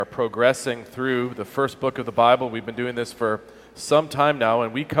Are progressing through the first book of the Bible. We've been doing this for some time now,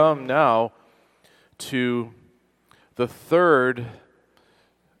 and we come now to the third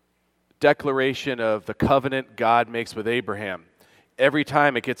declaration of the covenant God makes with Abraham. Every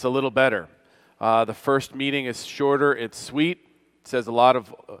time it gets a little better. The first meeting is shorter, it's sweet, it says a lot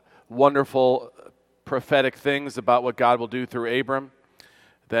of wonderful prophetic things about what God will do through Abram.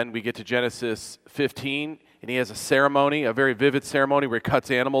 Then we get to Genesis 15, and he has a ceremony, a very vivid ceremony where he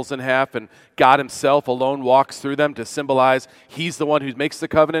cuts animals in half, and God himself alone walks through them to symbolize he's the one who makes the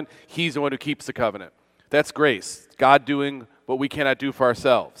covenant, he's the one who keeps the covenant. That's grace, God doing what we cannot do for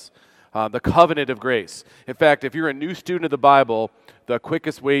ourselves. The covenant of grace. In fact, if you're a new student of the Bible, the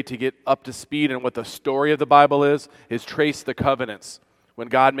quickest way to get up to speed on what the story of the Bible is trace the covenants. When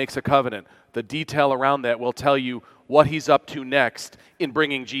God makes a covenant, the detail around that will tell you what he's up to next in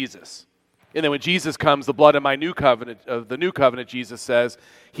bringing Jesus. And then when Jesus comes, the blood of my new covenant, of the new covenant, Jesus says,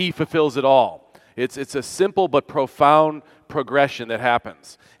 he fulfills it all. It's a simple but profound progression that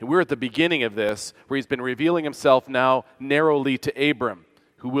happens. And we're at the beginning of this, where he's been revealing himself now narrowly to Abram,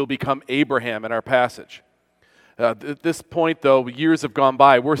 who will become Abraham in our passage. At this point, though, years have gone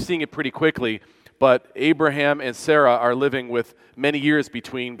by. We're seeing it pretty quickly, but Abraham and Sarah are living with many years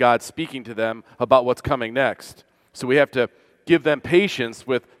between God speaking to them about what's coming next. So we have to give them patience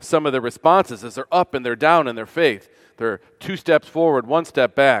with some of the responses as they're up and they're down in their faith. They're 2 steps forward, 1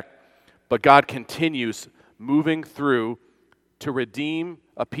 step back. But God continues moving through to redeem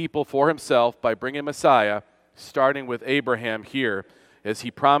a people for himself by bringing Messiah, starting with Abraham here, as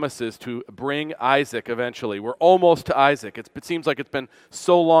he promises to bring Isaac eventually. We're almost to Isaac. It seems like it's been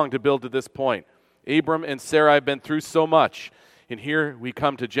so long to build to this point. Abram and Sarah have been through so much. And here we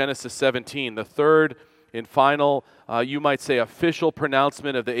come to Genesis 17, the third and final, you might say, official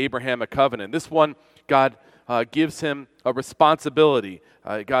pronouncement of the Abrahamic covenant. This one, God gives him a responsibility.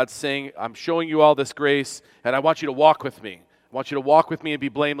 God's saying, I'm showing you all this grace, and I want you to walk with me. I want you to walk with me and be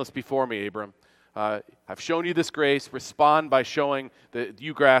blameless before me, Abram. I've shown you this grace. Respond by showing that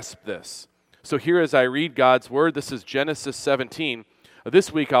you grasp this. So here as I read God's word, this is Genesis 17.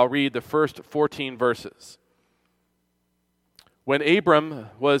 This week I'll read the first 14 verses. When Abram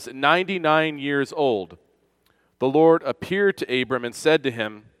was 99 years old, the Lord appeared to Abram and said to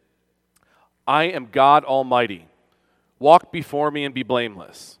him, I am God Almighty. Walk before me and be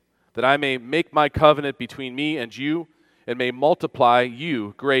blameless, that I may make my covenant between me and you, and may multiply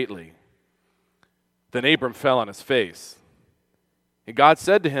you greatly. Then Abram fell on his face. And God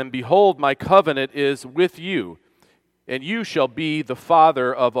said to him, Behold, my covenant is with you, and you shall be the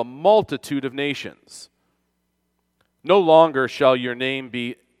father of a multitude of nations. No longer shall your name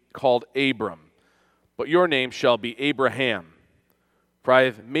be called Abram, but your name shall be Abraham, for I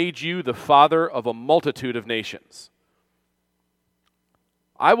have made you the father of a multitude of nations.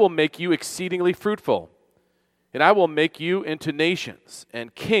 I will make you exceedingly fruitful, and I will make you into nations,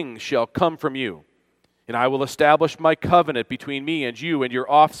 and kings shall come from you. And I will establish my covenant between me and you and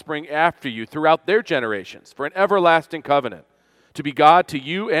your offspring after you throughout their generations, for an everlasting covenant, to be God to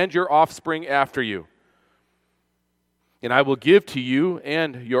you and your offspring after you. And I will give to you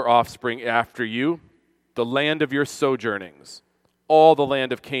and your offspring after you the land of your sojournings, all the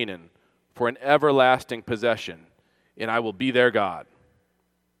land of Canaan, for an everlasting possession, and I will be their God.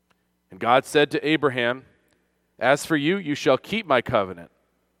 And God said to Abraham, As for you, you shall keep my covenant,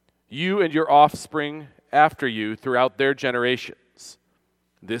 you and your offspring after you throughout their generations.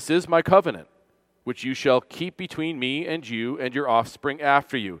 This is my covenant, which you shall keep between me and you and your offspring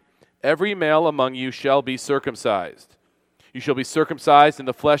after you. Every male among you shall be circumcised. You shall be circumcised in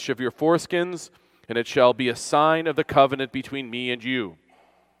the flesh of your foreskins, and it shall be a sign of the covenant between me and you.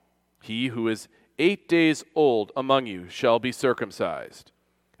 He who is 8 days old among you shall be circumcised.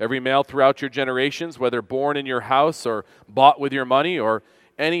 Every male throughout your generations, whether born in your house or bought with your money, or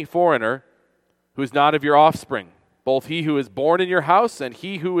any foreigner who is not of your offspring, both he who is born in your house and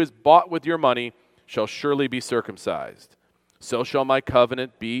he who is bought with your money shall surely be circumcised. So shall my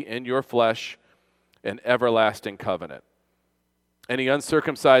covenant be in your flesh, an everlasting covenant. Any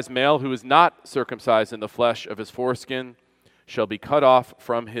uncircumcised male who is not circumcised in the flesh of his foreskin shall be cut off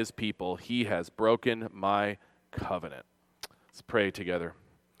from his people. He has broken my covenant. Let's pray together.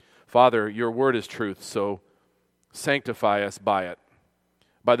 Father, your word is truth, so sanctify us by it.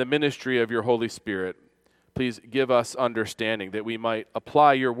 By the ministry of your Holy Spirit, please give us understanding that we might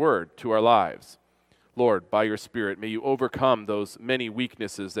apply your word to our lives. Lord, by your Spirit, may you overcome those many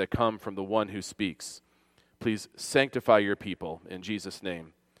weaknesses that come from the one who speaks. Please sanctify your people. In Jesus'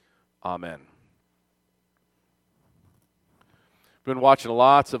 name, amen. We've been watching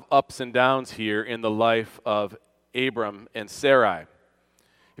lots of ups and downs here in the life of Abram and Sarai.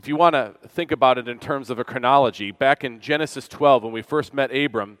 If you want to think about it in terms of a chronology, back in Genesis 12, when we first met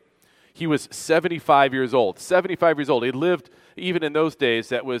Abram, he was 75 years old. 75 years old. He lived, even in those days,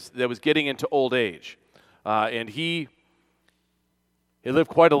 that was getting into old age. And he lived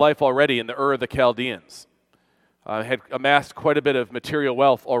quite a life already in the Ur of the Chaldeans. Had amassed quite a bit of material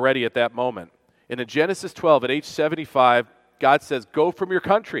wealth already at that moment. And in Genesis 12, at age 75, God says, go from your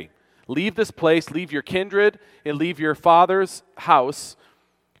country. Leave this place, leave your kindred, and leave your father's house.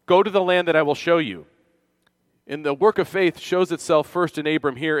 Go to the land that I will show you. And the work of faith shows itself first in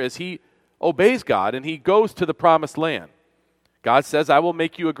Abram here as he obeys God and he goes to the promised land. God says, I will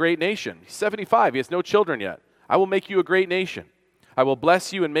make you a great nation. He's 75. He has no children yet. I will make you a great nation. I will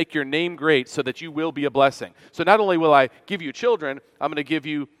bless you and make your name great so that you will be a blessing. So not only will I give you children, I'm going to give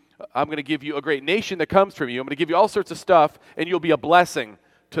you a great nation that comes from you. I'm going to give you all sorts of stuff, and you'll be a blessing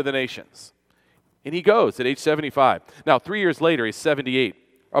to the nations. And he goes at age 75. Now, 3 years later, he's 78,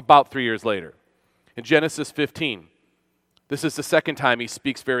 about 3 years later. In Genesis 15, this is the second time he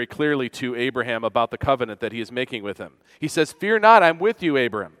speaks very clearly to Abraham about the covenant that he is making with him. He says, fear not, I'm with you,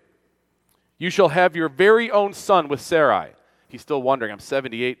 Abram. You shall have your very own son with Sarai. He's still wondering, I'm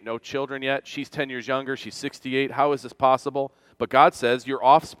 78, no children yet. She's 10 years younger, she's 68. How is this possible? But God says your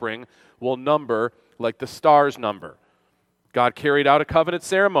offspring will number like the stars number. God carried out a covenant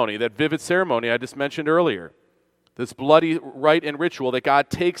ceremony, that vivid ceremony I just mentioned earlier. This bloody rite and ritual that God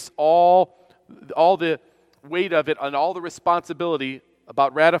takes all the weight of it and all the responsibility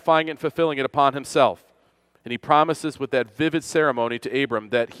about ratifying it and fulfilling it upon himself. And he promises with that vivid ceremony to Abram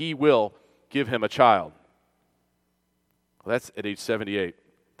that he will give him a child. Well, that's at age 78.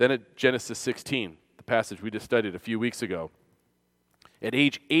 Then at Genesis 16, the passage we just studied a few weeks ago, at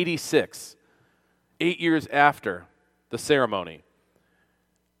age 86, 8 years after the ceremony,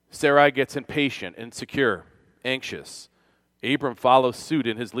 Sarai gets impatient, insecure, anxious. Abram follows suit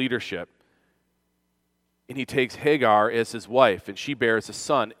in his leadership, and he takes Hagar as his wife, and she bears a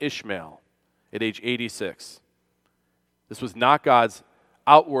son, Ishmael, at age 86. This was not God's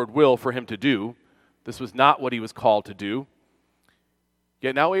outward will for him to do. This was not what he was called to do.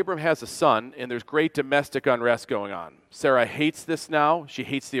 Yet now Abram has a son, and there's great domestic unrest going on. Sarah hates this now. She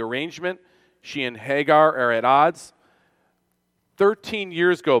hates the arrangement. She and Hagar are at odds. 13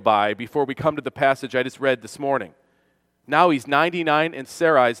 years go by before we come to the passage I just read this morning. Now he's 99, and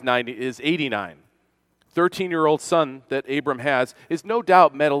Sarai is 89. 13-year-old son that Abram has is no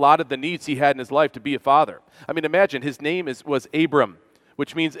doubt met a lot of the needs he had in his life to be a father. I mean, imagine his name was Abram,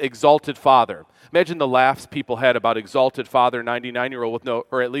 which means exalted father. Imagine the laughs people had about exalted father, 99-year-old with no,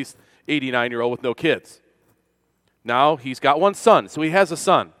 or at least 89-year-old with no kids. Now he's got one son, so he has a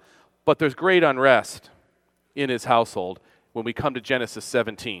son. But there's great unrest in his household when we come to Genesis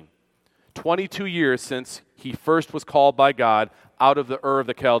 17. 22 years since he first was called by God out of the Ur of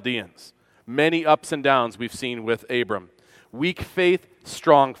the Chaldeans. Many ups and downs we've seen with Abram. Weak faith,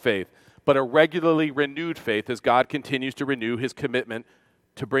 strong faith, but a regularly renewed faith as God continues to renew his commitment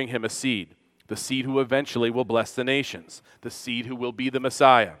to bring him a seed, the seed who eventually will bless the nations, the seed who will be the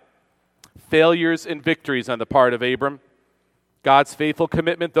Messiah. Failures and victories on the part of Abram. God's faithful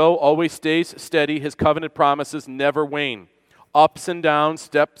commitment, though, always stays steady. His covenant promises never wane. Ups and downs,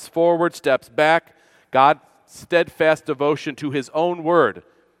 steps forward, steps back. God's steadfast devotion to his own word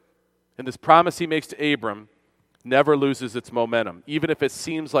and this promise he makes to Abram never loses its momentum, even if it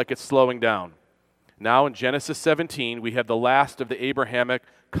seems like it's slowing down. Now in Genesis 17, we have the last of the Abrahamic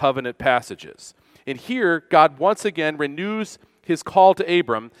covenant passages. And here, God once again renews his call to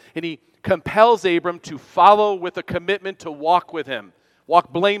Abram, and he compels Abram to follow with a commitment to walk with him.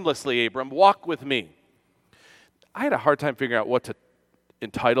 Walk blamelessly, Abram. Walk with me. I had a hard time figuring out what to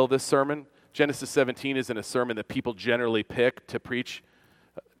entitle this sermon. Genesis 17 isn't a sermon that people generally pick to preach,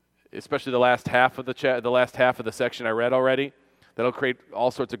 especially the last half of the section I read already. That'll create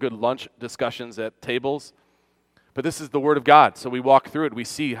all sorts of good lunch discussions at tables. But this is the Word of God, so we walk through it. We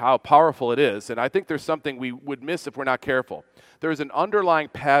see how powerful it is, and I think there's something we would miss if we're not careful. There is an underlying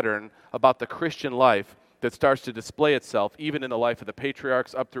pattern about the Christian life that starts to display itself even in the life of the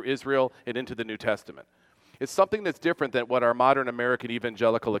patriarchs up through Israel and into the New Testament. It's something that's different than what our modern American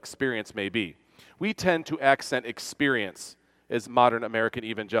evangelical experience may be. We tend to accent experience as modern American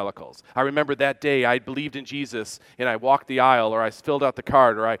evangelicals. I remember that day I believed in Jesus and I walked the aisle, or I filled out the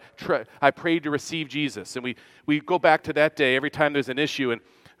card, or I prayed to receive Jesus. And we go back to that day every time there's an issue, and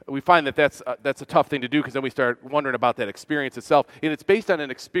we find that that's a tough thing to do, because then we start wondering about that experience itself. And it's based on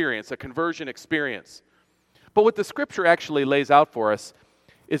an experience, a conversion experience. But what the Scripture actually lays out for us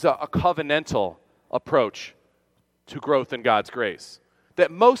is a covenantal approach to growth in God's grace.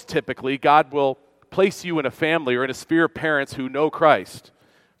 That most typically God will place you in a family or in a sphere of parents who know Christ,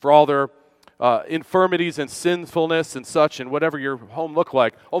 for all their infirmities and sinfulness and such, and whatever your home looked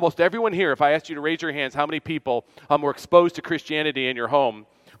like. Almost everyone here, if I asked you to raise your hands, how many people were exposed to Christianity in your home,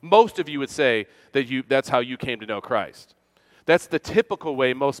 most of you would say that that's how you came to know Christ. That's the typical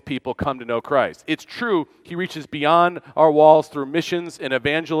way most people come to know Christ. It's true, he reaches beyond our walls through missions and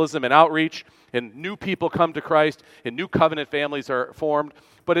evangelism and outreach, and new people come to Christ, and new covenant families are formed,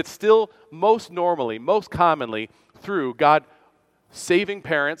 but it's still most commonly through God saving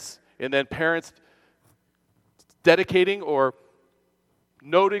parents, and then parents dedicating or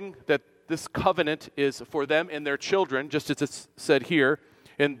noting that this covenant is for them and their children, just as it's said here,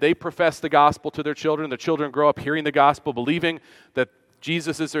 and they profess the gospel to their children. The children grow up hearing the gospel, believing that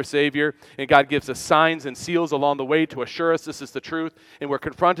Jesus is their Savior, and God gives us signs and seals along the way to assure us this is the truth, and we're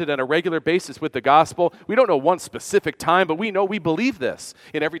confronted on a regular basis with the gospel. We don't know one specific time, but we know we believe this,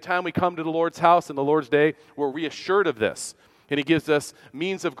 and every time we come to the Lord's house and the Lord's day, we're reassured of this. And he gives us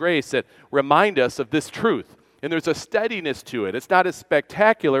means of grace that remind us of this truth. And there's a steadiness to it. It's not as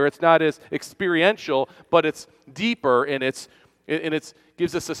spectacular, it's not as experiential, but it's deeper, and it's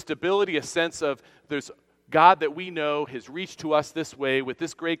gives us a stability, a sense of there's God that we know has reached to us this way with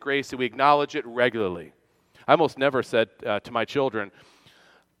this great grace, and we acknowledge it regularly. I almost never said to my children,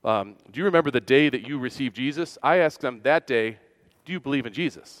 do you remember the day that you received Jesus? I ask them that day, do you believe in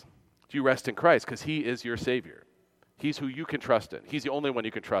Jesus? Do you rest in Christ? Because he is your Savior. He's who you can trust in. He's the only one you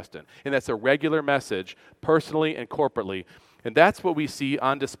can trust in. And that's a regular message, personally and corporately. And that's what we see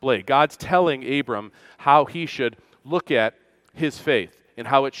on display. God's telling Abram how he should look at his faith and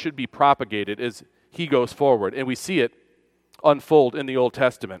how it should be propagated as he goes forward. And we see it unfold in the Old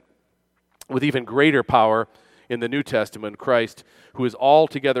Testament with even greater power in the New Testament. Christ, who is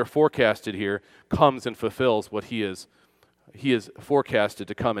altogether forecasted here, comes and fulfills what he is forecasted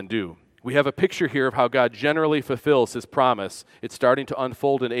to come and do. We have a picture here of how God generally fulfills his promise. It's starting to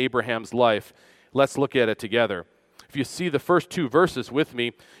unfold in Abraham's life. Let's look at it together. If you see the first two verses with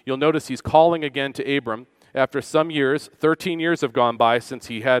me, you'll notice he's calling again to Abram. After some years, 13 years have gone by since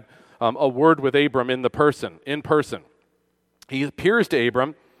he had a word with Abram in person. He appears to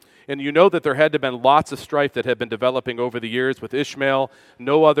Abram, and you know that there had to have been lots of strife that had been developing over the years with Ishmael,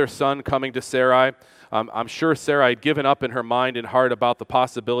 no other son coming to Sarai. I'm sure Sarah had given up in her mind and heart about the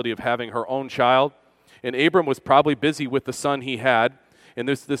possibility of having her own child. And Abram was probably busy with the son he had. And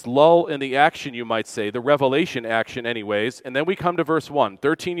there's this lull in the action, you might say, the revelation action anyways. And then we come to verse 1,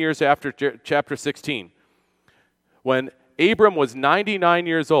 13 years after chapter 16. When Abram was 99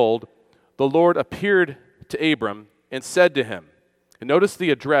 years old, the Lord appeared to Abram and said to him, and notice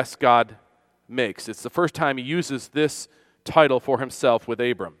the address God makes. It's the first time he uses this title for himself with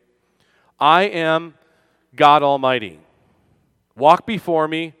Abram. I am God Almighty. Walk before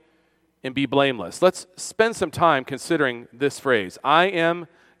me and be blameless. Let's spend some time considering this phrase. I am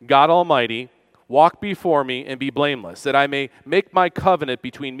God Almighty. Walk before me and be blameless, that I may make my covenant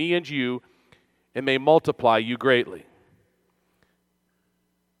between me and you and may multiply you greatly.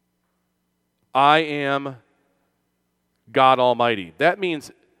 I am God Almighty. That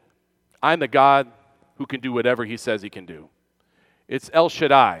means I'm the God who can do whatever he says he can do. It's El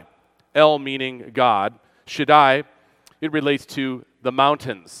Shaddai. El meaning God. Shaddai, it relates to the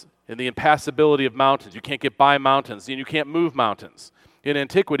mountains and the impassability of mountains. You can't get by mountains, and you can't move mountains. In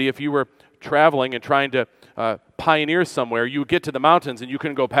antiquity, if you were traveling and trying to pioneer somewhere, you would get to the mountains and you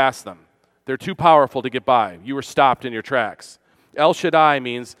couldn't go past them. They're too powerful to get by. You were stopped in your tracks. El Shaddai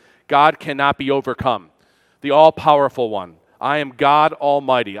means God cannot be overcome, the all-powerful one. I am God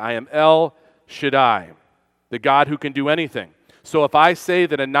Almighty. I am El Shaddai, the God who can do anything. So if I say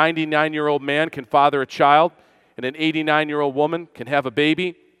that a 99-year-old man can father a child and an 89-year-old woman can have a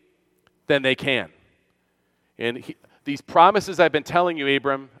baby, then they can. And these promises I've been telling you,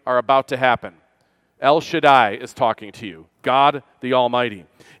 Abram, are about to happen. El Shaddai is talking to you, God the Almighty.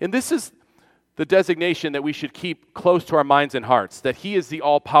 And this is the designation that we should keep close to our minds and hearts, that he is the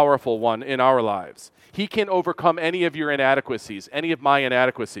all-powerful one in our lives. He can overcome any of your inadequacies, any of my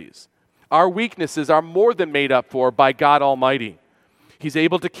inadequacies. Our weaknesses are more than made up for by God Almighty. He's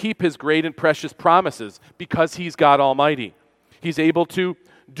able to keep his great and precious promises because he's God Almighty. He's able to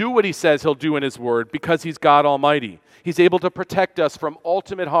do what he says he'll do in his word because he's God Almighty. He's able to protect us from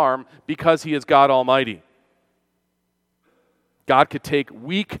ultimate harm because he is God Almighty. God could take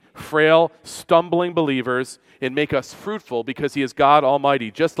weak, frail, stumbling believers and make us fruitful because he is God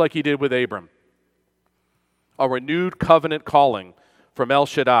Almighty, just like he did with Abram. A renewed covenant calling from El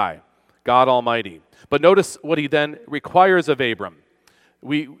Shaddai, God Almighty. But notice what he then requires of Abram.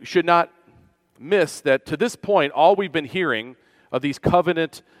 We should not miss that to this point, all we've been hearing of these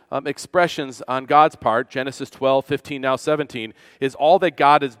covenant expressions on God's part, Genesis 12, 15, now 17, is all that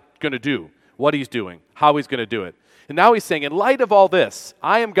God is going to do, what he's doing, how he's going to do it. And now he's saying, in light of all this,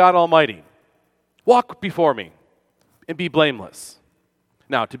 I am God Almighty. Walk before me and be blameless.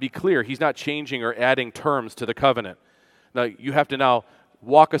 Now, to be clear, he's not changing or adding terms to the covenant. Now, you have to now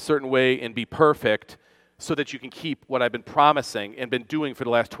walk a certain way and be perfect so that you can keep what I've been promising and been doing for the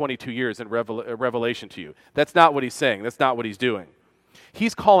last 22 years in Revelation to you. That's not what he's saying. That's not what he's doing.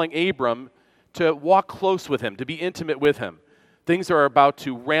 He's calling Abram to walk close with him, to be intimate with him. Things are about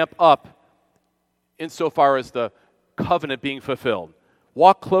to ramp up insofar as the covenant being fulfilled.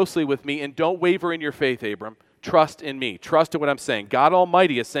 Walk closely with me and don't waver in your faith, Abram. Trust in me. Trust in what I'm saying. God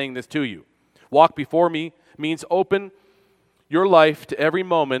Almighty is saying this to you. Walk before me means open your life to every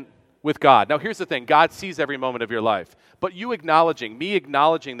moment with God. Now, here's the thing. God sees every moment of your life. But me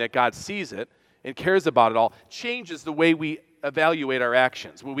acknowledging that God sees it and cares about it all, changes the way we evaluate our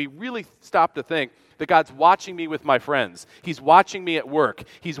actions. When we really stop to think that God's watching me with my friends. He's watching me at work.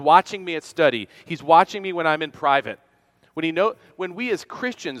 He's watching me at study. He's watching me when I'm in private. When we as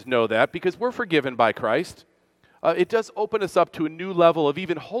Christians know that, because we're forgiven by Christ, it does open us up to a new level of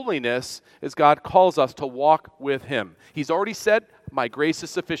even holiness as God calls us to walk with him. He's already said, my grace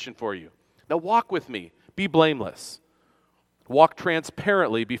is sufficient for you. Now walk with me. Be blameless. Walk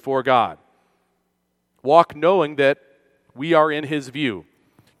transparently before God. Walk knowing that we are in his view.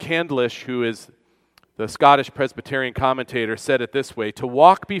 Candlish, who is the Scottish Presbyterian commentator, said it this way: to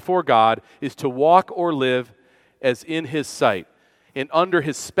walk before God is to walk or live as in his sight and under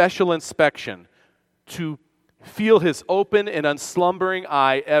his special inspection, to feel his open and unslumbering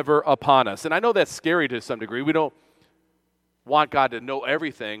eye ever upon us. And I know that's scary to some degree. We don't want God to know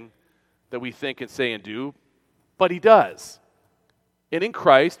everything that we think and say and do, but he does. And in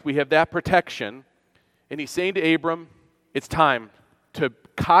Christ, we have that protection. And he's saying to Abram, it's time to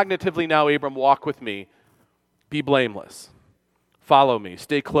cognitively now, Abram, walk with me. Be blameless. Follow me.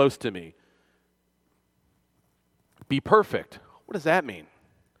 Stay close to me. Be perfect. What does that mean?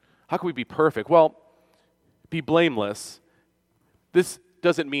 How can we be perfect? Well, be blameless. This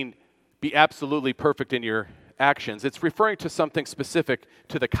doesn't mean be absolutely perfect in your actions. It's referring to something specific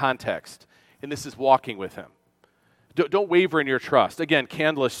to the context, and this is walking with him. Don't waver in your trust. Again,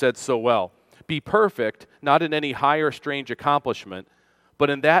 Candlish said so well. Be perfect, not in any high or strange accomplishment, but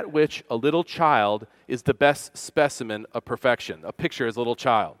in that which a little child is the best specimen of perfection. A picture is a little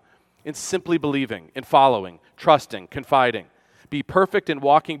child. In simply believing, in following, trusting, confiding. Be perfect in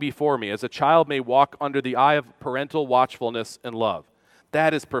walking before me, as a child may walk under the eye of parental watchfulness and love.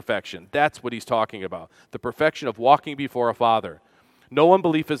 That is perfection. That's what he's talking about. The perfection of walking before a father. No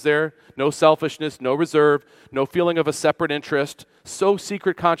unbelief is there, no selfishness, no reserve, no feeling of a separate interest, no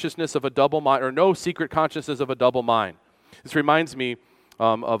secret consciousness of a double mind. This reminds me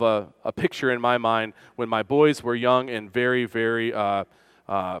of a picture in my mind when my boys were young and very, very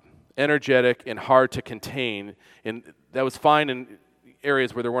energetic and hard to contain. And that was fine in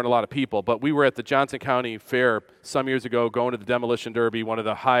areas where there weren't a lot of people. But we were at the Johnson County Fair some years ago going to the Demolition Derby, one of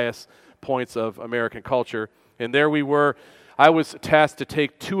the highest points of American culture. And there we were. I was tasked to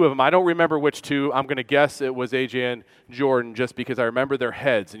take two of them. I don't remember which two. I'm going to guess it was AJ and Jordan just because I remember their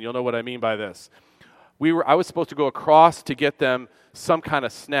heads, and you'll know what I mean by this. I was supposed to go across to get them some kind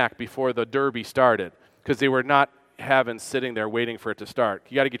of snack before the derby started because they were not sitting there waiting for it to start.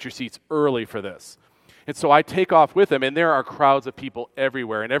 You got to get your seats early for this. And so I take off with them, and there are crowds of people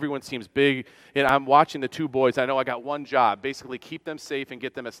everywhere, and everyone seems big. And I'm watching the two boys. I know I got one job, basically keep them safe and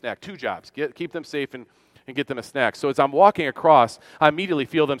get them a snack. Two jobs, keep them safe and get them a snack. So as I'm walking across, I immediately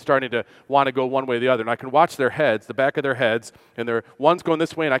feel them starting to want to go one way or the other. And I can watch their heads, the back of their heads, and one's going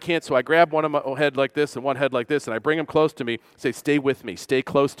this way, and I can't. So I grab one of my head like this and one head like this, and I bring them close to me, say, stay with me, stay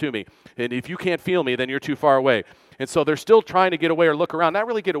close to me. And if you can't feel me, then you're too far away. And so they're still trying to get away or look around. Not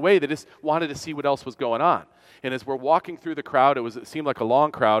really get away, they just wanted to see what else was going on. And as we're walking through the crowd, it seemed like a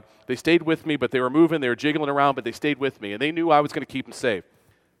long crowd. They stayed with me, but they were moving, they were jiggling around, but they stayed with me. And they knew I was going to keep them safe.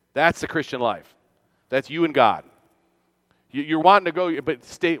 That's the Christian life. That's you and God. You're wanting to go, but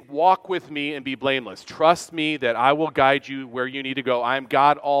walk with me and be blameless. Trust me that I will guide you where you need to go. I am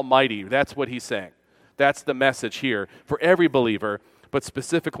God Almighty. That's what he's saying. That's the message here for every believer, but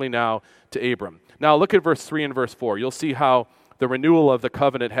specifically now to Abram. Now look at verse 3 and verse 4. You'll see how the renewal of the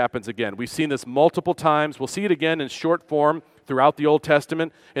covenant happens again. We've seen this multiple times. We'll see it again in short form throughout the Old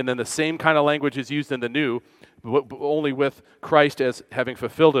Testament, and then the same kind of language is used in the New, only with Christ as having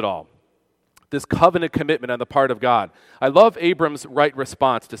fulfilled it all. This covenant commitment on the part of God. I love Abram's right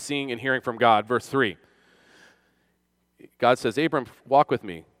response to seeing and hearing from God. Verse 3. God says, Abram, walk with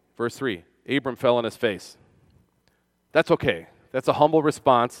me. Verse 3. Abram fell on his face. That's okay. That's a humble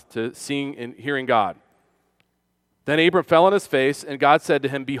response to seeing and hearing God. Then Abram fell on his face, and God said to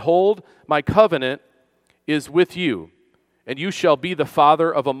him, "Behold, my covenant is with you, and you shall be the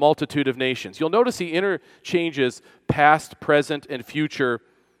father of a multitude of nations." You'll notice he interchanges past, present, and future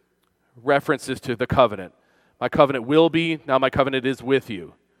references to the covenant. My covenant will be, now my covenant is with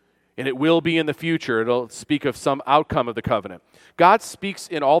you. And it will be in the future. It'll speak of some outcome of the covenant. God speaks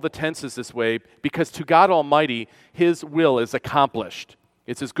in all the tenses this way because to God Almighty, his will is accomplished.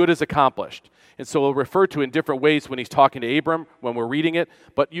 It's as good as accomplished. And so we'll refer to it in different ways when he's talking to Abram, when we're reading it,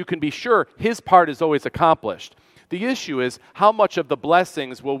 but you can be sure his part is always accomplished. The issue is how much of the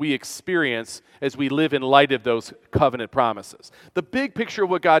blessings will we experience as we live in light of those covenant promises. The big picture of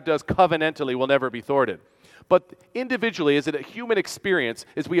what God does covenantally will never be thwarted. But individually, as a human experience,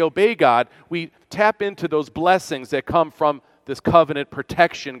 as we obey God, we tap into those blessings that come from this covenant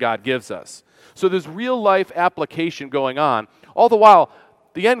protection God gives us. So there's real life application going on. All the while,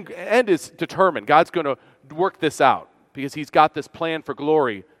 the end is determined. God's going to work this out because he's got this plan for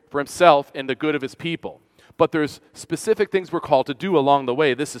glory for himself and the good of his people. But there's specific things we're called to do along the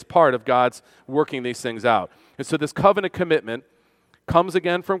way. This is part of God's working these things out. And so this covenant commitment comes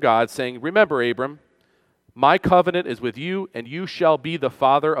again from God saying, "Remember, Abram, my covenant is with you, and you shall be the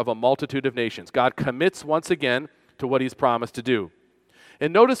father of a multitude of nations." God commits once again to what he's promised to do.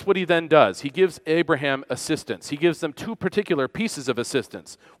 And notice what he then does. He gives Abraham assistance. He gives them two particular pieces of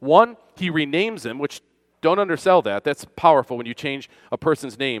assistance. One, he renames him, which don't undersell that. That's powerful when you change a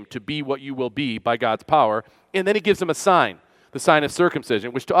person's name to be what you will be by God's power. And then he gives him a sign, the sign of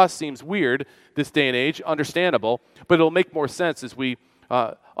circumcision, which to us seems weird this day and age, understandable, but it'll make more sense as we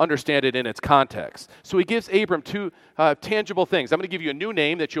understand it in its context. So he gives Abram two tangible things. I'm going to give you a new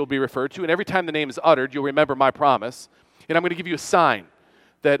name that you'll be referred to, and every time the name is uttered, you'll remember my promise. And I'm going to give you a sign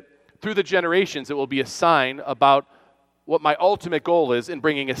that through the generations, it will be a sign about what my ultimate goal is in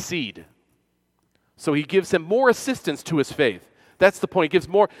bringing a seed. So he gives him more assistance to his faith. That's the point. He gives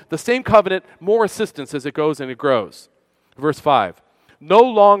the same covenant, more assistance as it goes and it grows. Verse 5, "No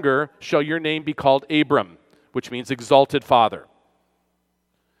longer shall your name be called Abram," which means exalted father.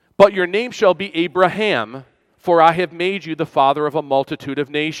 "But your name shall be Abraham, for I have made you the father of a multitude of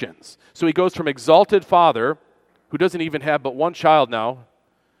nations." So he goes from exalted father, who doesn't even have but one child now,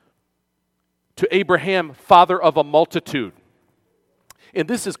 to Abraham, father of a multitude. And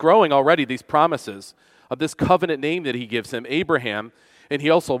this is growing already, these promises of this covenant name that he gives him, Abraham. And he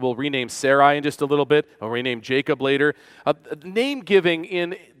also will rename Sarai in just a little bit. He'll rename Jacob later. Name giving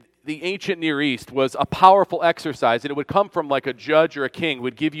in the ancient Near East was a powerful exercise, and it would come from like a judge or a king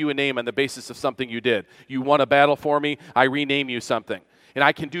would give you a name on the basis of something you did. You won a battle for me, I rename you something. And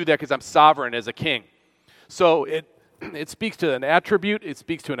I can do that because I'm sovereign as a king. So it speaks to an attribute, it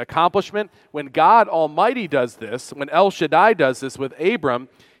speaks to an accomplishment. When God Almighty does this, when El Shaddai does this with Abram,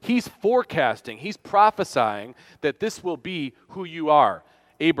 he's forecasting, he's prophesying that this will be who you are,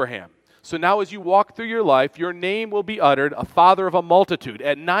 Abraham. So now as you walk through your life, your name will be uttered, a father of a multitude.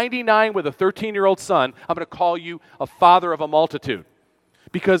 At 99 with a 13-year-old son, I'm going to call you a father of a multitude.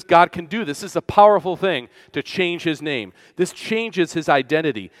 Because God can do this. This is a powerful thing to change his name. This changes his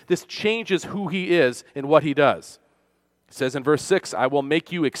identity. This changes who he is and what he does. It says in verse 6, "I will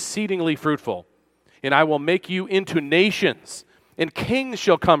make you exceedingly fruitful, and I will make you into nations, and kings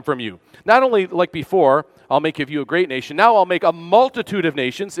shall come from you." Not only like before, I'll make of you a great nation. Now I'll make a multitude of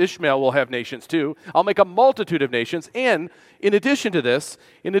nations. Ishmael will have nations too. I'll make a multitude of nations. And in addition to this,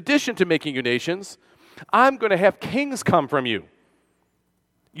 in addition to making you nations, I'm going to have kings come from you.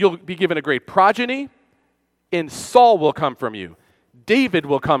 You'll be given a great progeny, and Saul will come from you. David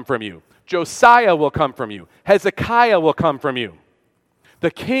will come from you. Josiah will come from you. Hezekiah will come from you.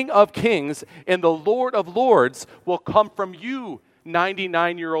 The King of Kings and the Lord of Lords will come from you,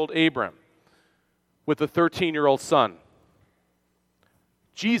 99-year-old Abram, with a 13-year-old son.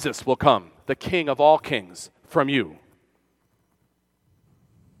 Jesus will come, the King of all kings, from you.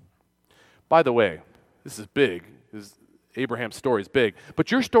 By the way, this is big. Abraham's story is big,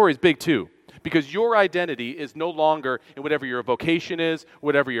 but your story is big too, because your identity is no longer in whatever your vocation is,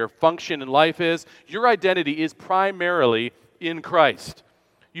 whatever your function in life is. Your identity is primarily in Christ.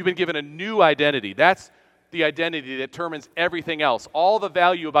 You've been given a new identity. That's the identity that determines everything else. All the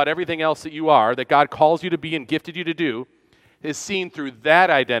value about everything else that you are, that God calls you to be and gifted you to do, is seen through that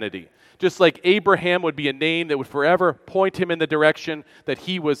identity. Just like Abraham would be a name that would forever point him in the direction that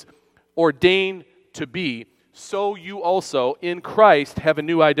he was ordained to be, so you also, in Christ, have a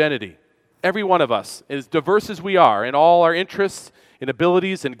new identity. Every one of us, as diverse as we are, in all our interests, in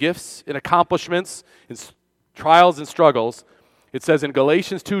abilities, and gifts, in accomplishments, in trials and struggles, it says in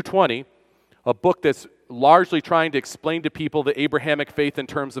Galatians 2:20, a book that's largely trying to explain to people the Abrahamic faith in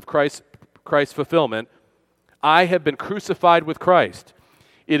terms of Christ's fulfillment. I have been crucified with Christ.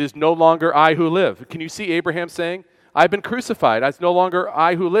 It is no longer I who live. Can you see Abraham saying, I've been crucified. It's no longer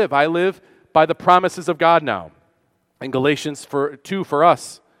I who live. I live by the promises of God now. In Galatians 2 for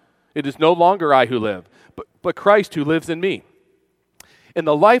us, it is no longer I who live, but Christ who lives in me. In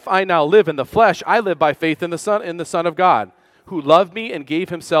the life I now live in the flesh, I live by faith in the Son of God, who loved me and gave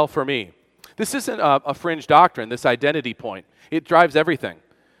himself for me. This isn't a fringe doctrine, this identity point. It drives everything.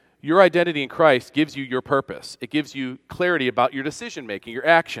 Your identity in Christ gives you your purpose. It gives you clarity about your decision-making, your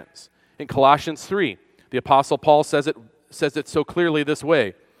actions. In Colossians 3, the Apostle Paul says it so clearly this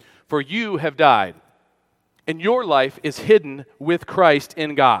way, for you have died, and your life is hidden with Christ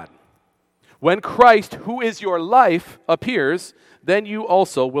in God. When Christ, who is your life, appears, then you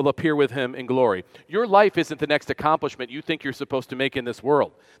also will appear with him in glory. Your life isn't the next accomplishment you think you're supposed to make in this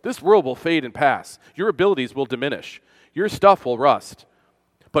world. This world will fade and pass. Your abilities will diminish. Your stuff will rust.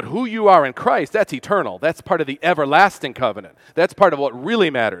 But who you are in Christ, that's eternal. That's part of the everlasting covenant. That's part of what really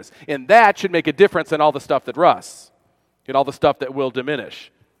matters. And that should make a difference in all the stuff that rusts, in all the stuff that will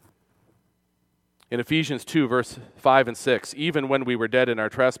diminish. In Ephesians 2, verse 5 and 6, even when we were dead in our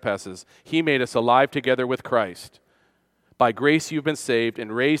trespasses, he made us alive together with Christ. By grace you've been saved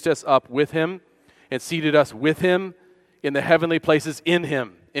and raised us up with him and seated us with him in the heavenly places in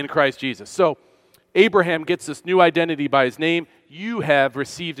him, in Christ Jesus. So Abraham gets this new identity by his name. You have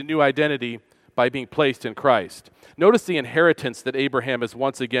received a new identity by being placed in Christ. Notice the inheritance that Abraham is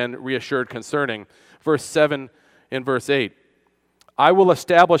once again reassured concerning. Verse 7 and verse 8. I will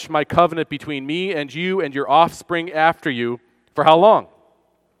establish my covenant between me and you and your offspring after you. For how long?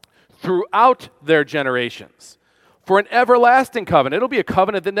 Throughout their generations. For an everlasting covenant. It'll be a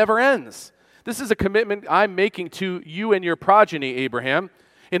covenant that never ends. This is a commitment I'm making to you and your progeny, Abraham,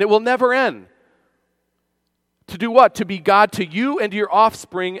 and it will never end. To do what? To be God to you and to your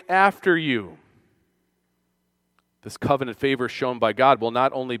offspring after you. This covenant favor shown by God will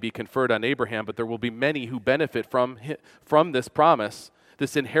not only be conferred on Abraham, but there will be many who benefit from this promise,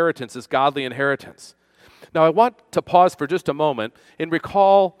 this inheritance, this godly inheritance. Now I want to pause for just a moment and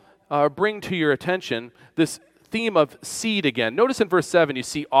bring to your attention this theme of seed again. Notice in verse 7 you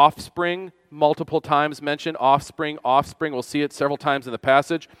see offspring multiple times mentioned. Offspring. We'll see it several times in the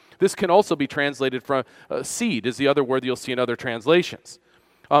passage. This can also be translated from seed is the other word you'll see in other translations.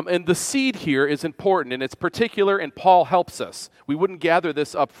 And the seed here is important, and it's particular, and Paul helps us. We wouldn't gather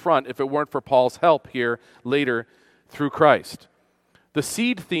this up front if it weren't for Paul's help here later through Christ. The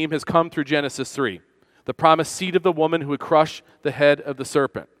seed theme has come through Genesis 3, the promised seed of the woman who would crush the head of the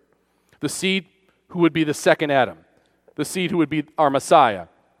serpent, the seed who would be the second Adam, the seed who would be our Messiah,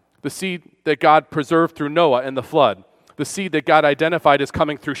 the seed that God preserved through Noah and the flood, the seed that God identified as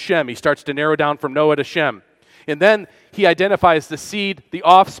coming through Shem. He starts to narrow down from Noah to Shem. And then he identifies the seed, the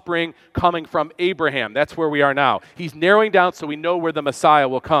offspring, coming from Abraham. That's where we are now. He's narrowing down so we know where the Messiah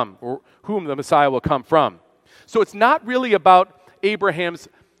will come, or whom the Messiah will come from. So it's not really about Abraham's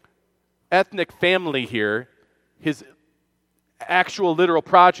ethnic family here, his actual literal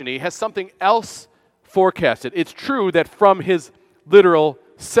progeny. It has something else forecasted. It's true that from his literal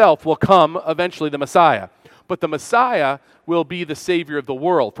self will come eventually the Messiah. But the Messiah will be the Savior of the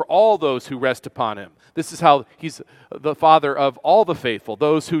world for all those who rest upon him. This is how he's the Father of all the faithful.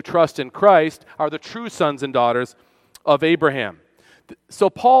 Those who trust in Christ are the true sons and daughters of Abraham. So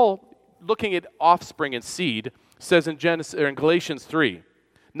Paul, looking at offspring and seed, says in Galatians 3,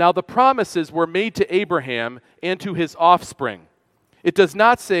 now the promises were made to Abraham and to his offspring. It does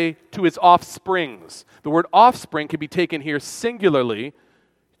not say to his offsprings. The word offspring can be taken here singularly,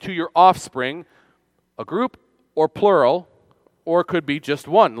 to your offspring, a group or plural, or it could be just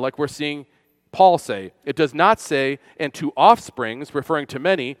one, like we're seeing Paul say. It does not say, and to offsprings, referring to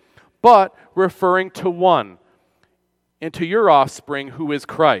many, but referring to one, and to your offspring, who is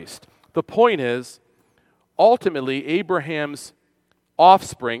Christ. The point is, ultimately, Abraham's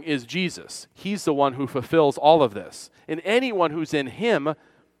offspring is Jesus. He's the one who fulfills all of this. And anyone who's in him,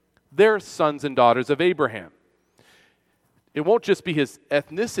 they're sons and daughters of Abraham. It won't just be his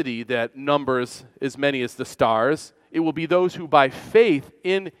ethnicity that numbers as many as the stars. It will be those who by faith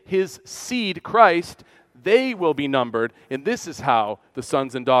in his seed, Christ, they will be numbered. And this is how the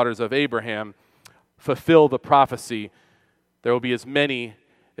sons and daughters of Abraham fulfill the prophecy. There will be as many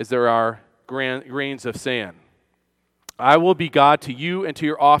as there are grains of sand. I will be God to you and to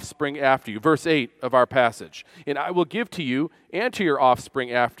your offspring after you. Verse 8 of our passage. And I will give to you and to your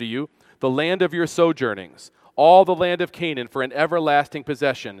offspring after you the land of your sojournings, all the land of Canaan for an everlasting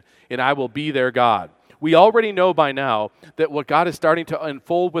possession, and I will be their God. We already know by now that what God is starting to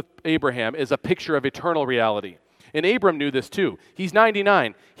unfold with Abraham is a picture of eternal reality. And Abram knew this too. He's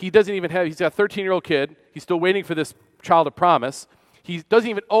 99. He's got a 13-year-old kid. He's still waiting for this child of promise. He doesn't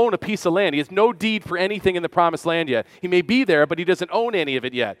even own a piece of land. He has no deed for anything in the promised land yet. He may be there, but he doesn't own any of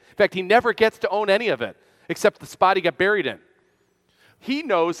it yet. In fact, he never gets to own any of it, except the spot he got buried in. He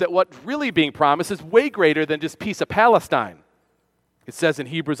knows that what's really being promised is way greater than just piece of Palestine. It says in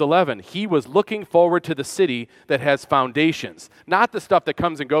Hebrews 11, he was looking forward to the city that has foundations, not the stuff that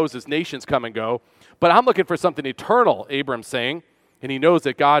comes and goes as nations come and go, but I'm looking for something eternal, Abram's saying, and he knows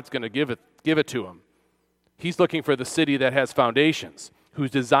that God's going to give it to him. He's looking for the city that has foundations,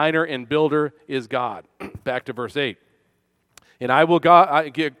 whose designer and builder is God. Back to verse 8.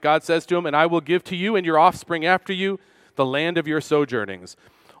 God says to him, and I will give to you and your offspring after you the land of your sojournings,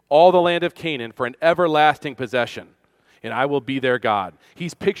 all the land of Canaan for an everlasting possession, and I will be their God.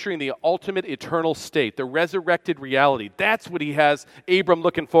 He's picturing the ultimate eternal state, the resurrected reality. That's what he has Abram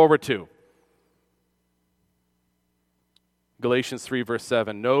looking forward to. Galatians 3, verse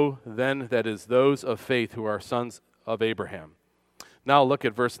 7, know then that is those of faith who are sons of Abraham. Now look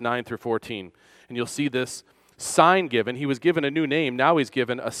at verse 9 through 14, and you'll see this sign given. He was given a new name. Now he's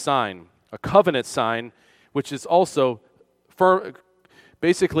given a sign, a covenant sign, which is also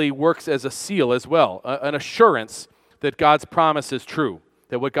basically works as a seal as well, an assurance that God's promise is true,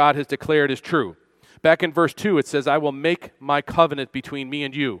 that what God has declared is true. Back in verse 2, it says, I will make my covenant between me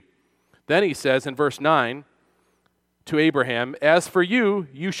and you. Then he says in verse 9, to Abraham, as for you,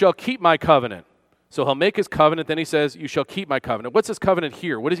 you shall keep my covenant. So he'll make his covenant, then he says, you shall keep my covenant. What's his covenant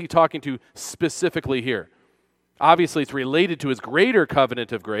here? What is he talking to specifically here? Obviously, it's related to his greater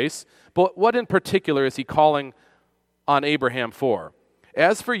covenant of grace, but what in particular is he calling on Abraham for?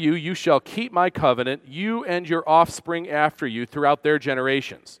 As for you, you shall keep my covenant, you and your offspring after you throughout their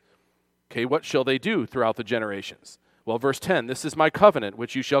generations. Okay, what shall they do throughout the generations? Well, verse 10, this is my covenant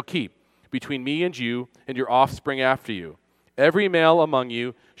which you shall keep between me and you and your offspring after you. Every male among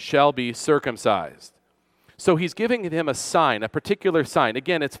you shall be circumcised. So he's giving him a sign, a particular sign.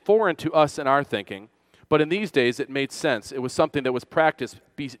 Again, it's foreign to us in our thinking, but in these days it made sense. It was something that was practiced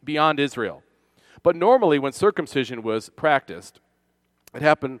beyond Israel. But normally when circumcision was practiced, it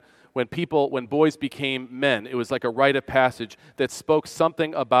happened when boys became men. It was like a rite of passage that spoke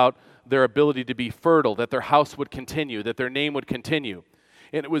something about their ability to be fertile, that their house would continue, that their name would continue.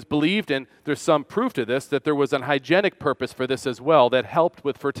 And it was believed, and there's some proof to this, that there was an hygienic purpose for this as well that helped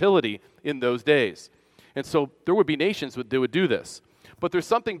with fertility in those days. And so there would be nations that would do this. But there's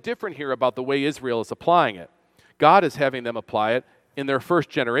something different here about the way Israel is applying it. God is having them apply it in their first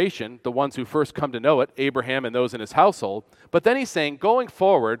generation, the ones who first come to know it, Abraham and those in his household. But then he's saying, going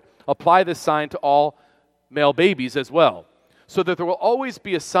forward, apply this sign to all male babies as well, so that there will always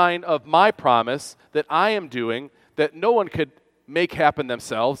be a sign of my promise that I am doing that no one could make happen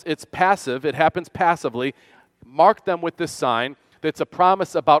themselves. It's passive. It happens passively. Mark them with this sign that's a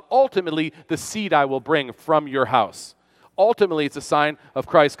promise about ultimately the seed I will bring from your house. Ultimately, it's a sign of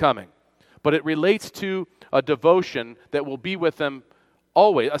Christ's coming. But it relates to a devotion that will be with them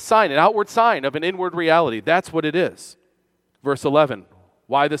always, a sign, an outward sign of an inward reality. That's what it is. Verse 11,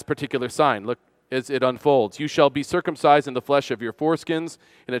 why this particular sign? Look as it unfolds. You shall be circumcised in the flesh of your foreskins,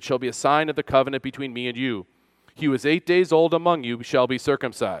 and it shall be a sign of the covenant between me and you. He who is 8 days old among you shall be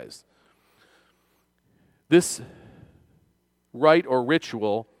circumcised. This rite or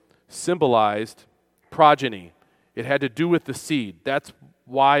ritual symbolized progeny. It had to do with the seed. That's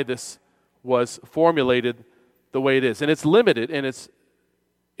why this was formulated the way it is. And it's limited in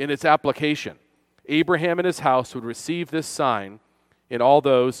its application. Abraham and his house would receive this sign in all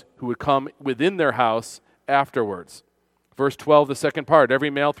those who would come within their house afterwards. Verse 12, the second part, every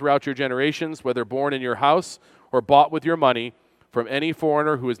male throughout your generations, whether born in your house or bought with your money, from any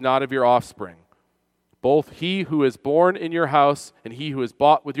foreigner who is not of your offspring. Both he who is born in your house and he who is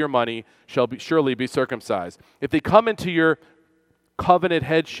bought with your money shall surely be circumcised. If they come into your covenant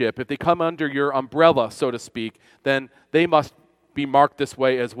headship, if they come under your umbrella, so to speak, then they must be marked this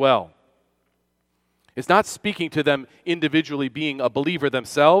way as well. It's not speaking to them individually being a believer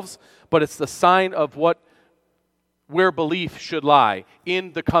themselves, but it's the sign of where belief should lie,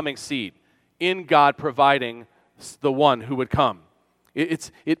 in the coming seed, in God providing the one who would come.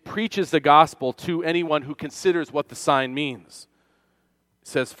 It preaches the gospel to anyone who considers what the sign means. It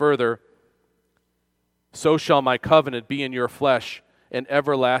says further, so shall my covenant be in your flesh, an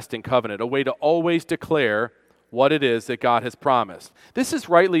everlasting covenant, a way to always declare what it is that God has promised. This has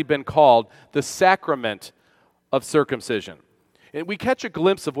rightly been called the sacrament of circumcision. And we catch a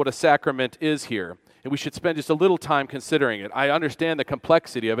glimpse of what a sacrament is here. And we should spend just a little time considering it. I understand the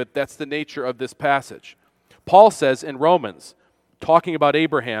complexity of it. That's the nature of this passage. Paul says in Romans, talking about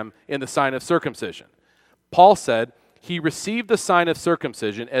Abraham in the sign of circumcision, Paul said he received the sign of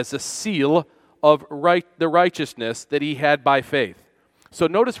circumcision as a seal of the righteousness that he had by faith. So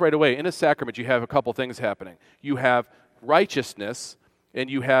notice right away, in a sacrament, you have a couple things happening. You have righteousness, and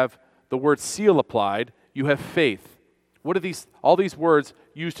you have the word seal applied. You have faith. What are these? All these words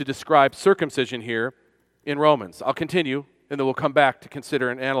used to describe circumcision here in Romans. I'll continue, and then we'll come back to consider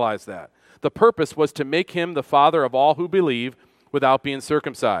and analyze that. The purpose was to make him the father of all who believe without being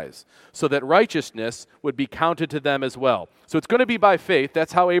circumcised, so that righteousness would be counted to them as well. So it's going to be by faith.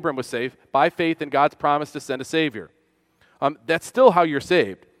 That's how Abram was saved, by faith in God's promise to send a Savior. That's still how you're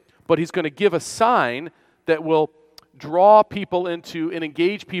saved. But he's going to give a sign that will draw people into and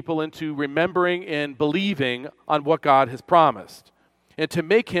engage people into remembering and believing on what God has promised. And to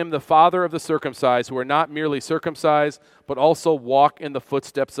make him the father of the circumcised, who are not merely circumcised, but also walk in the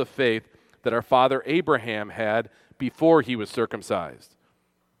footsteps of faith that our father Abraham had before he was circumcised.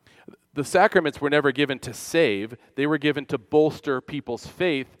 The sacraments were never given to save. They were given to bolster people's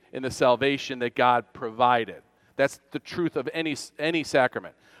faith in the salvation that God provided. That's the truth of any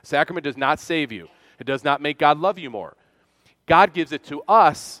sacrament. Sacrament does not save you. It does not make God love you more. God gives it to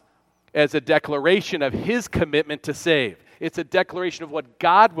us as a declaration of his commitment to save. It's a declaration of what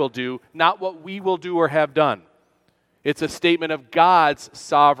God will do, not what we will do or have done. It's a statement of God's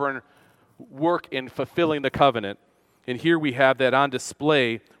sovereign work in fulfilling the covenant. And here we have that on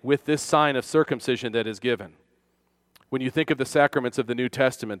display with this sign of circumcision that is given. When you think of the sacraments of the New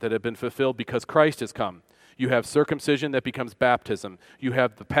Testament that have been fulfilled because Christ has come, you have circumcision that becomes baptism. You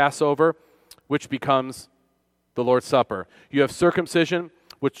have the Passover, which becomes the Lord's Supper. You have circumcision,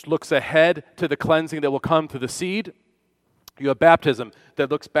 which looks ahead to the cleansing that will come through the seed. You have baptism that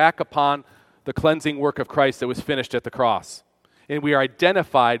looks back upon the cleansing work of Christ that was finished at the cross. And we are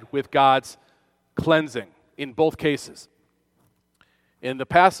identified with God's cleansing in both cases. In the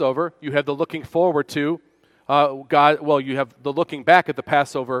Passover, you have the looking forward to you have the looking back at the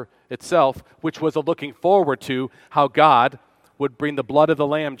Passover itself, which was a looking forward to how God would bring the blood of the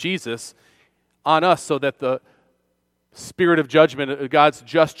Lamb, Jesus, on us so that the spirit of judgment, God's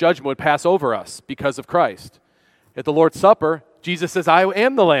just judgment, would pass over us because of Christ. At the Lord's Supper, Jesus says, I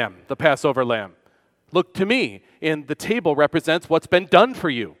am the Lamb, the Passover Lamb. Look to me. And the table represents what's been done for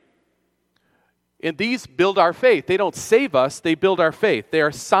you. And these build our faith. They don't save us, they build our faith. They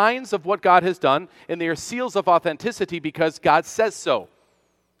are signs of what God has done, and they are seals of authenticity because God says so.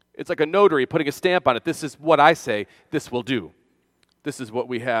 It's like a notary putting a stamp on it. This is what I say, this will do. This is what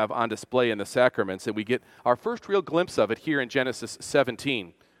we have on display in the sacraments, and we get our first real glimpse of it here in Genesis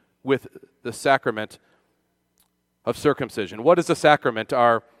 17 with the sacrament of circumcision. What is a sacrament?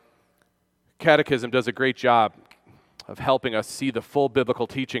 Our catechism does a great job of helping us see the full biblical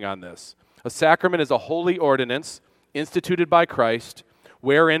teaching on this. A sacrament is a holy ordinance instituted by Christ,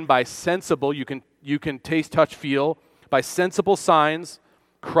 wherein by sensible, you can taste, touch, feel, by sensible signs,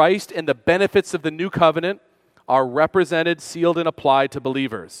 Christ and the benefits of the new covenant are represented, sealed, and applied to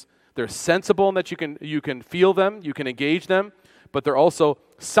believers. They're sensible in that you can feel them, you can engage them, but they're also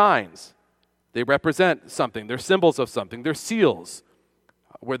signs. They represent something. They're symbols of something. They're seals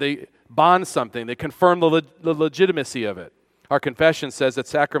where they bond something. They confirm the legitimacy of it. Our confession says that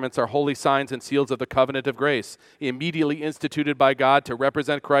sacraments are holy signs and seals of the covenant of grace, immediately instituted by God to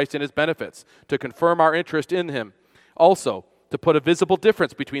represent Christ and his benefits, to confirm our interest in him. Also, to put a visible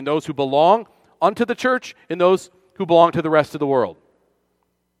difference between those who belong unto the church and those who belong to the rest of the world.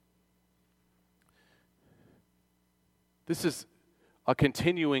 This is a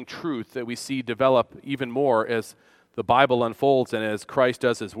continuing truth that we see develop even more as the Bible unfolds and as Christ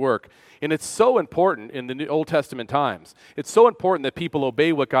does his work. And it's so important in the Old Testament times. It's so important that people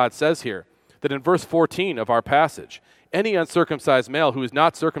obey what God says here, that in verse 14 of our passage, any uncircumcised male who is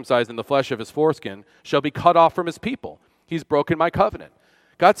not circumcised in the flesh of his foreskin shall be cut off from his people. He's broken my covenant.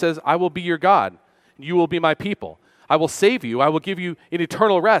 God says, I will be your God, and you will be my people. I will save you. I will give you an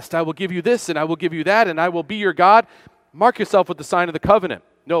eternal rest. I will give you this, and I will give you that, and I will be your God. Mark yourself with the sign of the covenant.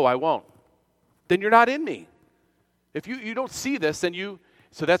 No, I won't. Then you're not in me. If you don't see this,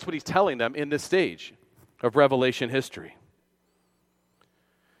 so that's what he's telling them in this stage of Revelation history.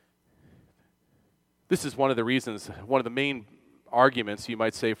 This is one of the main arguments, you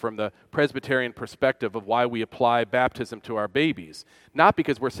might say, from the Presbyterian perspective of why we apply baptism to our babies. Not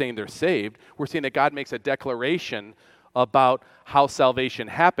because we're saying they're saved, we're saying that God makes a declaration about how salvation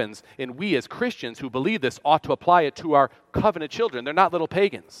happens, and we as Christians who believe this ought to apply it to our covenant children. They're not little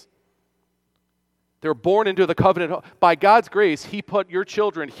pagans. They're born into the covenant. By God's grace, he put your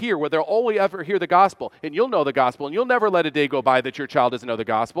children here where they'll only ever hear the gospel. And you'll know the gospel. And you'll never let a day go by that your child doesn't know the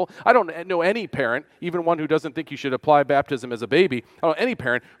gospel. I don't know any parent, even one who doesn't think you should apply baptism as a baby, I don't know any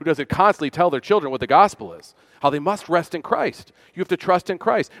parent who doesn't constantly tell their children what the gospel is, how they must rest in Christ. You have to trust in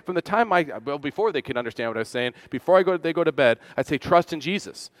Christ. From the time before they can understand what I was saying, before they go to bed, I'd say trust in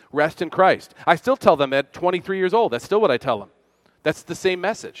Jesus, rest in Christ. I still tell them at 23 years old. That's still what I tell them. That's the same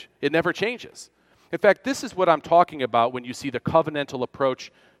message. It never changes. In fact, this is what I'm talking about when you see the covenantal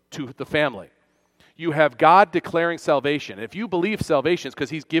approach to the family. You have God declaring salvation. If you believe salvation, it's because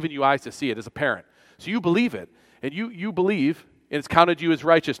he's given you eyes to see it as a parent. So you believe it, and you believe, and it's counted you as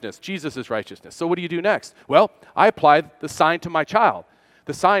righteousness, Jesus' righteousness. So what do you do next? Well, I apply the sign to my child.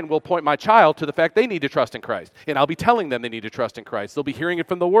 The sign will point my child to the fact they need to trust in Christ. And I'll be telling them they need to trust in Christ. They'll be hearing it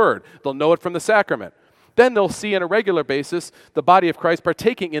from the Word. They'll know it from the sacrament. Then they'll see on a regular basis the body of Christ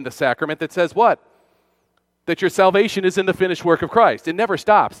partaking in the sacrament that says what? That your salvation is in the finished work of Christ. It never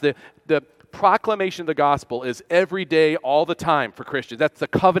stops. The proclamation of the gospel is every day, all the time for Christians. That's the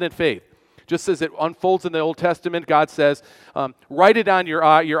covenant faith. Just as it unfolds in the Old Testament, God says, write it on your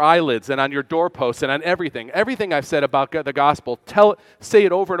eyelids and on your doorposts and on everything. Everything I've said about the gospel, say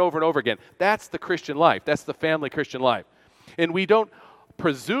it over and over and over again. That's the Christian life. That's the family Christian life. And we don't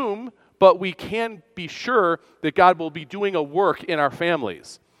presume, but we can be sure that God will be doing a work in our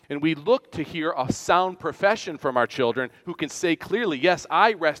families. And we look to hear a sound profession from our children who can say clearly, yes,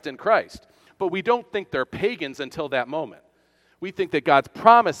 I rest in Christ. But we don't think they're pagans until that moment. We think that God's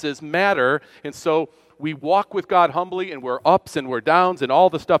promises matter, and so we walk with God humbly, and we're ups and we're downs, and all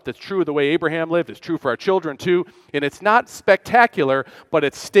the stuff that's true the way Abraham lived is true for our children too. And it's not spectacular, but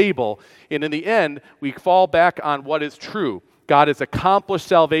it's stable. And in the end, we fall back on what is true. God has accomplished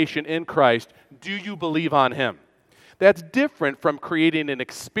salvation in Christ. Do you believe on him? That's different from creating an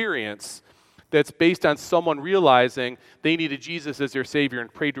experience that's based on someone realizing they needed Jesus as their Savior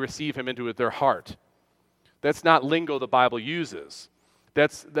and prayed to receive him into their heart. That's not lingo the Bible uses.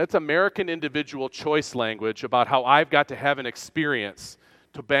 That's American individual choice language about how I've got to have an experience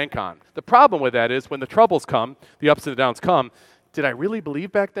to bank on. The problem with that is when the troubles come, the ups and the downs come, did I really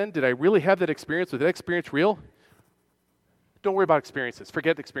believe back then? Did I really have that experience? Was that experience real? Don't worry about experiences.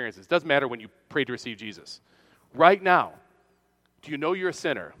 Forget experiences. It doesn't matter when you pray to receive Jesus. Right now, do you know you're a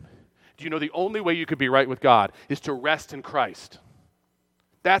sinner? Do you know the only way you could be right with God is to rest in Christ?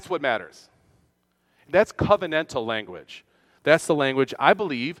 That's what matters. That's covenantal language. That's the language I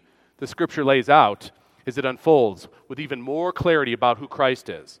believe the Scripture lays out as it unfolds with even more clarity about who Christ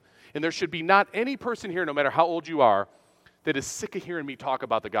is. And there should be not any person here, no matter how old you are, that is sick of hearing me talk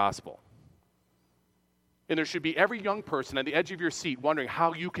about the gospel. And there should be every young person on the edge of your seat wondering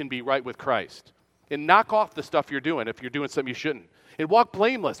how you can be right with Christ. And knock off the stuff you're doing if you're doing something you shouldn't. And walk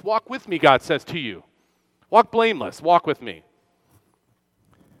blameless. Walk with me, God says to you. Walk blameless. Walk with me.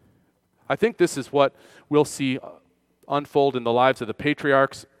 I think this is what we'll see unfold in the lives of the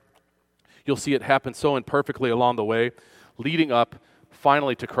patriarchs. You'll see it happen so imperfectly along the way, leading up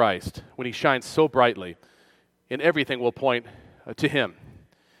finally to Christ, when he shines so brightly. And everything will point to him.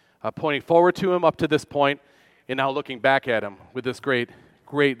 Pointing forward to him up to this point, and now looking back at him with this great,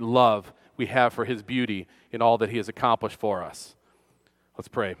 great love we have for his beauty in all that he has accomplished for us. Let's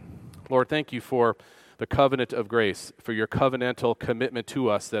pray. Lord, thank you for the covenant of grace, for your covenantal commitment to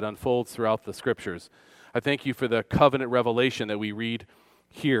us that unfolds throughout the Scriptures. I thank you for the covenant revelation that we read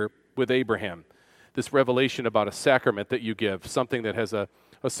here with Abraham, this revelation about a sacrament that you give, something that has a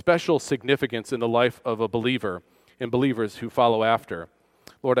special significance in the life of a believer and believers who follow after.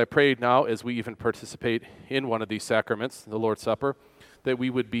 Lord, I pray now as we even participate in one of these sacraments, the Lord's Supper, that we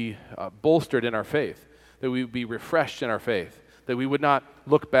would be bolstered in our faith, that we would be refreshed in our faith, that we would not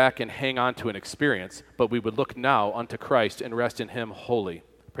look back and hang on to an experience, but we would look now unto Christ and rest in him wholly.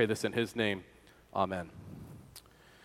 I pray this in his name. Amen.